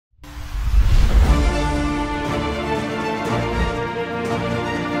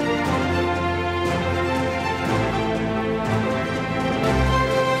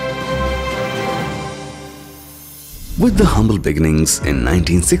With the humble beginnings in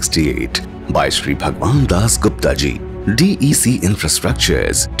 1968 by Shri Bhagwan Das Gupta ji, DEC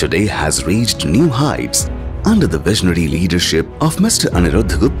Infrastructures today has reached new heights under the visionary leadership of Mr.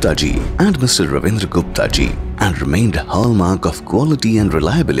 Aniruddha Gupta ji and Mr. Ravindra Gupta ji, and remained a hallmark of quality and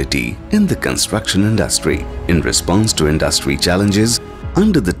reliability in the construction industry. In response to industry challenges,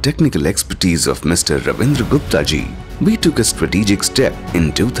 under the technical expertise of Mr. Ravindra Gupta ji, we took a strategic step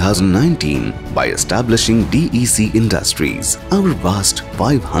in 2019 by establishing DEC Industries, our vast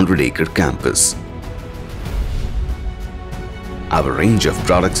 500-acre campus. Our range of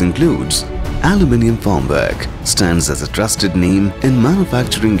products includes Aluminium Formwork, stands as a trusted name in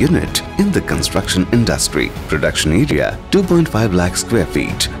manufacturing unit in the construction industry. Production area 2.5 lakh square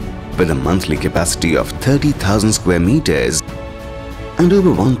feet with a monthly capacity of 30,000 square meters and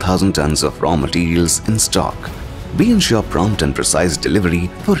over 1,000 tons of raw materials in stock. We ensure prompt and precise delivery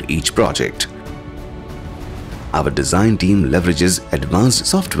for each project. Our design team leverages advanced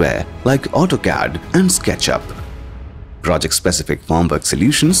software like AutoCAD and SketchUp. Project-specific formwork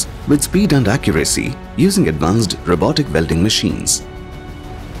solutions with speed and accuracy using advanced robotic welding machines.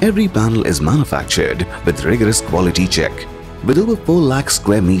 Every panel is manufactured with rigorous quality check, with over 4 lakh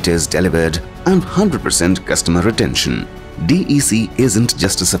square meters delivered and 100% customer retention. DEC isn't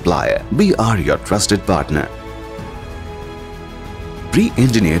just a supplier, we are your trusted partner.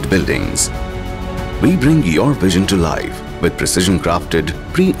 Pre-engineered buildings. We bring your vision to life with precision-crafted,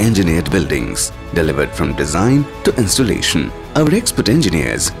 pre-engineered buildings delivered from design to installation. Our expert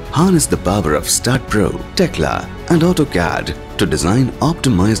engineers harness the power of StatPro, Tekla and AutoCAD to design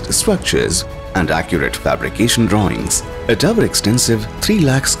optimized structures and accurate fabrication drawings. At our extensive 3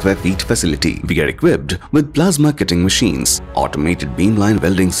 lakh square feet facility, we are equipped with plasma cutting machines, automated beamline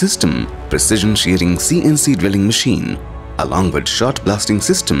welding system, precision shearing CNC drilling machine, along with shot blasting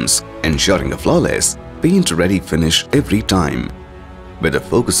systems, ensuring a flawless, paint-ready finish every time. With a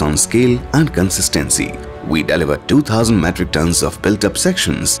focus on scale and consistency, we deliver 2,000 metric tons of built-up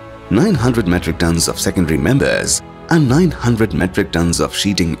sections, 900 metric tons of secondary members, and 900 metric tons of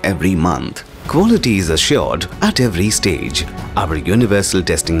sheeting every month. Quality is assured at every stage. Our universal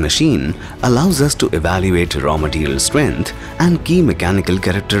testing machine allows us to evaluate raw material strength and key mechanical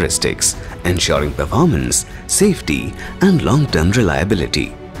characteristics, ensuring performance, safety, and long-term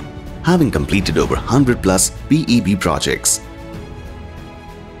reliability. Having completed over 100 plus PEB projects.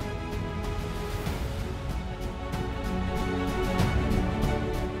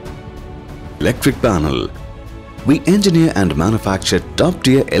 Electric panel. We engineer and manufacture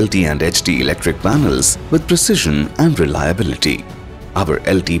top-tier LT and HT electric panels with precision and reliability. Our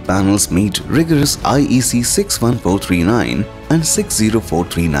LT panels meet rigorous IEC 61439 and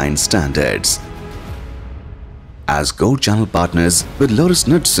 60439 standards. As core channel partners with Loris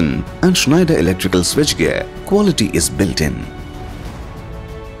Knudsen and Schneider Electrical Switchgear, quality is built in.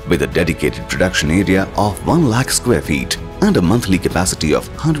 With a dedicated production area of 1 lakh square feet and a monthly capacity of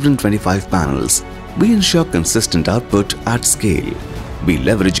 125 panels, we ensure consistent output at scale. We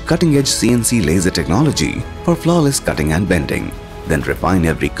leverage cutting-edge CNC laser technology for flawless cutting and bending, then refine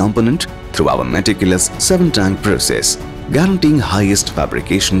every component through our meticulous 7-tank process, guaranteeing highest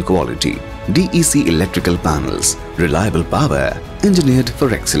fabrication quality. DEC electrical panels, reliable power, engineered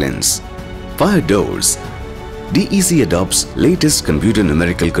for excellence. Fire doors. DEC adopts latest computer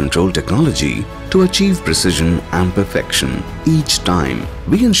numerical control technology to achieve precision and perfection each time.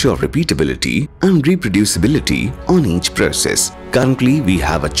 We ensure repeatability and reproducibility on each process. Currently, we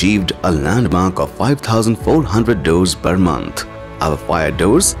have achieved a landmark of 5,400 doors per month. Our fire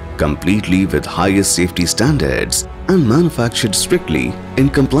doors, completely with highest safety standards and manufactured strictly in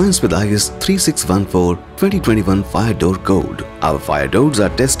compliance with IS 3614-2021 Fire Door Code. Our fire doors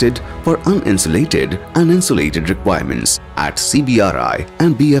are tested for uninsulated and insulated requirements at CBRI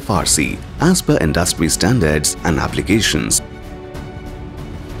and BFRC as per industry standards and applications.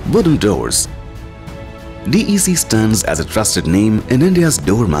 Wooden doors. DEC stands as a trusted name in India's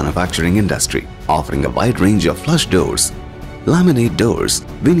door manufacturing industry, offering a wide range of flush doors, laminate doors,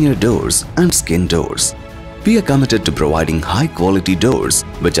 veneer doors, and skin doors. We are committed to providing high-quality doors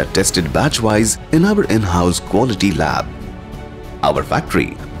which are tested batch-wise in our in-house quality lab. Our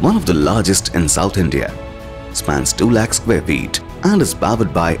factory, one of the largest in South India, spans 2 lakh square feet and is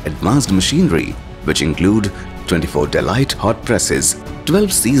powered by advanced machinery which include 24 Delight hot presses,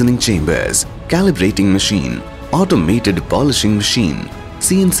 12 seasoning chambers, calibrating machine, automated polishing machine,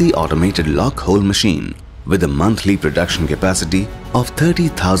 CNC automated lock hole machine, with a monthly production capacity of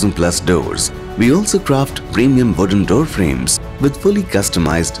 30,000 plus doors. We also craft premium wooden door frames with fully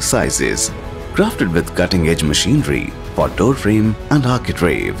customized sizes, crafted with cutting-edge machinery for door frame and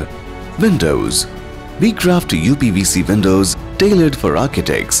architrave. Windows. We craft UPVC windows tailored for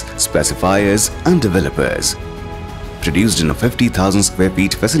architects, specifiers and developers. Produced in a 50,000 square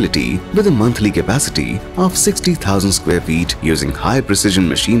feet facility with a monthly capacity of 60,000 square feet using high precision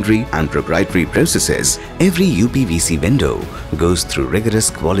machinery and proprietary processes, every UPVC window goes through rigorous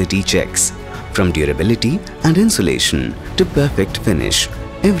quality checks. From durability and insulation to perfect finish,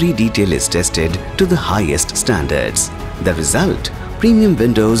 every detail is tested to the highest standards. The result: premium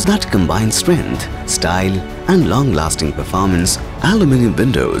windows that combine strength, style and long-lasting performance. Aluminium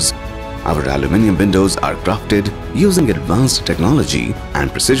windows. Our aluminium windows are crafted using advanced technology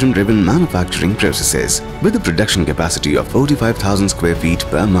and precision-driven manufacturing processes with a production capacity of 45,000 square feet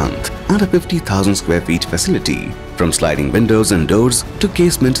per month and a 50,000 square feet facility. From sliding windows and doors to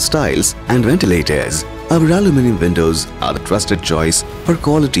casement styles and ventilators, our aluminium windows are the trusted choice for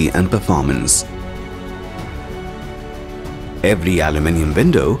quality and performance. Every aluminium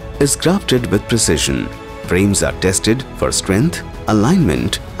window is crafted with precision. Frames are tested for strength,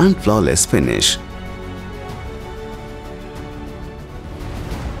 alignment and flawless finish.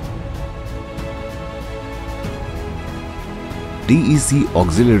 DEC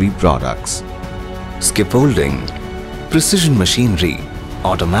auxiliary products: scaffolding, precision machinery,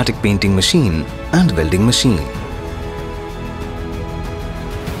 automatic painting machine and welding machine.